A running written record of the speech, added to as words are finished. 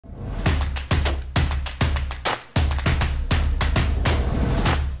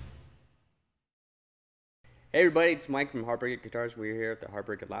Hey everybody, it's Mike from Heartbreaker Guitars. We're here at the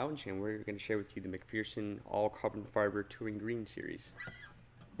Heartbreaker Lounge, and we're going to share with you the McPherson All Carbon Fiber Touring Green Series.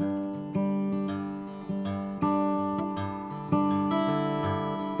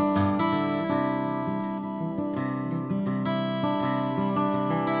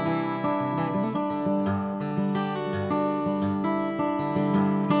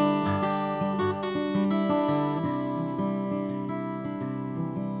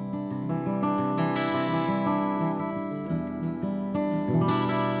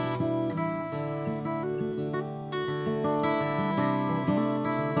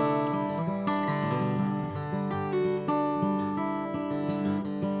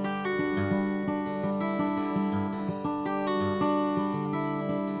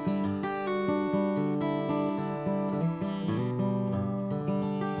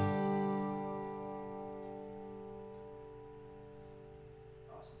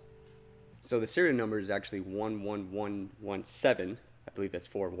 So the serial number is actually 11117. I believe that's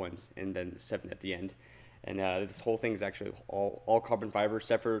 4 ones and then 7 at the end. And this whole thing is actually all carbon fiber,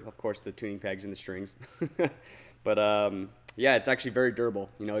 except for, of course, the tuning pegs and the strings. But yeah, it's actually very durable.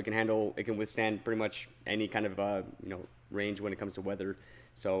 You know, it can withstand pretty much any kind of range when it comes to weather.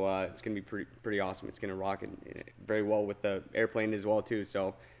 So it's gonna be pretty awesome. It's gonna rock it very well with the airplane as well too.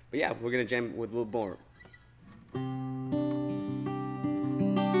 So, but yeah, we're gonna jam with a little more.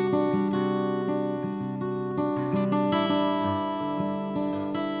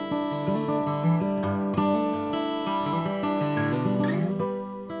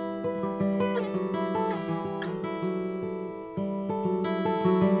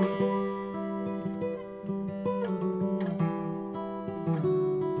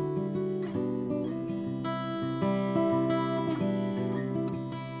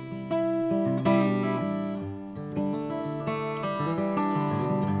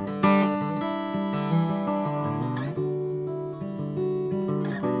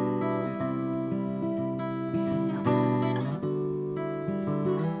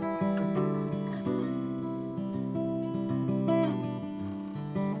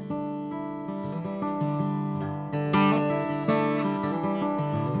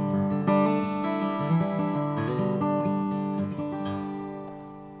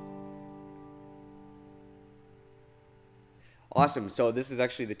 Awesome. So this is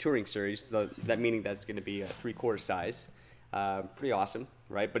actually the touring series. That meaning that's going to be a 3/4 size. Pretty awesome,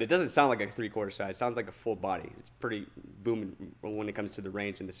 right? But it doesn't sound like a 3/4 size. It sounds like a full body. It's pretty booming when it comes to the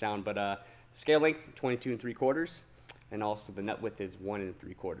range and the sound. But scale length 22 3/4, and also the nut width is 1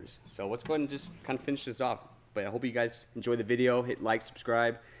 3/4. So let's go ahead and just kind of finish this off. But I hope you guys enjoy the video. Hit like,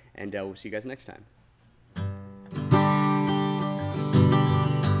 subscribe, and we'll see you guys next time.